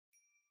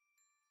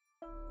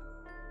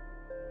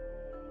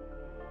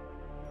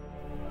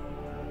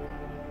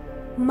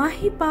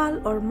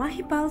Mahipal or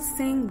Mahipal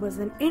Singh was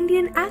an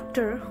Indian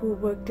actor who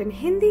worked in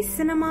Hindi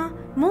cinema,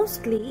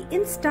 mostly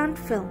in stunt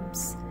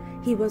films.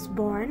 He was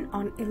born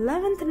on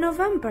 11th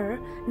November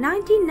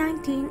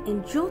 1919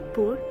 in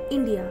Jodhpur,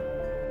 India.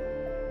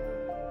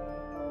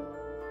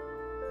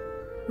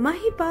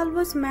 Mahipal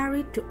was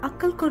married to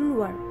Akkal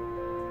Kunwar.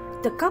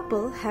 The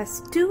couple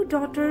has two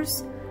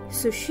daughters,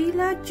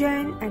 Shushila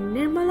Jain and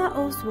Nirmala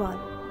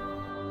Oswal.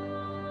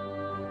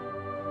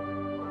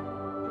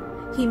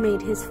 He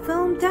made his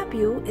film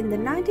debut in the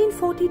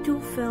 1942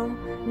 film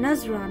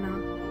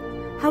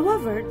Nazrana.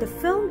 However, the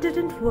film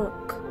didn't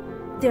work.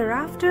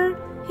 Thereafter,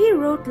 he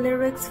wrote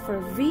lyrics for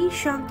V.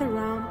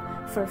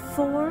 Shantaram for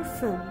 4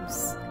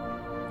 films.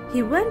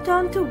 He went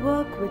on to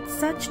work with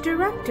such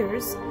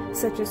directors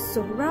such as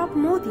Sohrab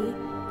Modi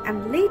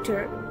and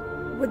later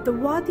with the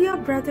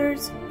Wadia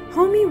brothers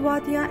Homi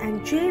Wadia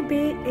and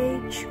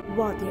J.B.H.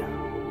 Wadia.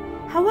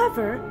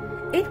 However,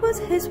 it was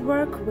his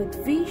work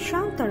with V.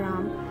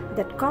 Shantaram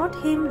that got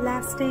him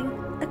lasting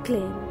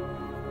acclaim.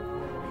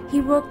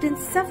 He worked in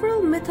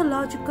several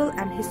mythological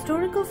and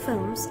historical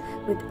films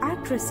with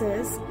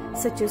actresses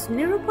such as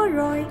Nirupa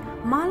Roy,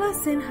 Mala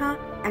Sinha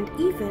and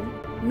even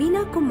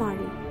Meena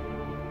Kumari.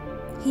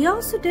 He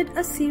also did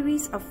a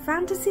series of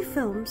fantasy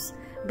films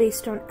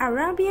based on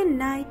Arabian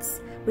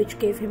Nights, which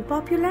gave him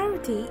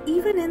popularity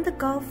even in the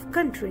Gulf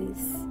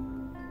countries.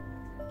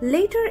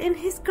 Later in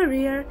his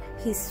career,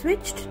 he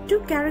switched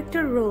to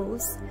character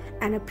roles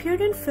and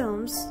appeared in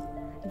films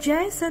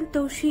Jai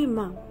Santoshi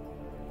Ma.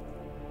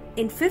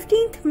 In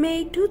 15th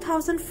May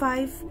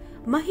 2005,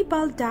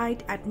 Mahipal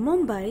died at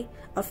Mumbai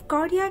of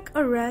cardiac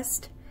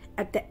arrest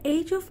at the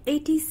age of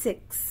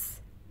 86.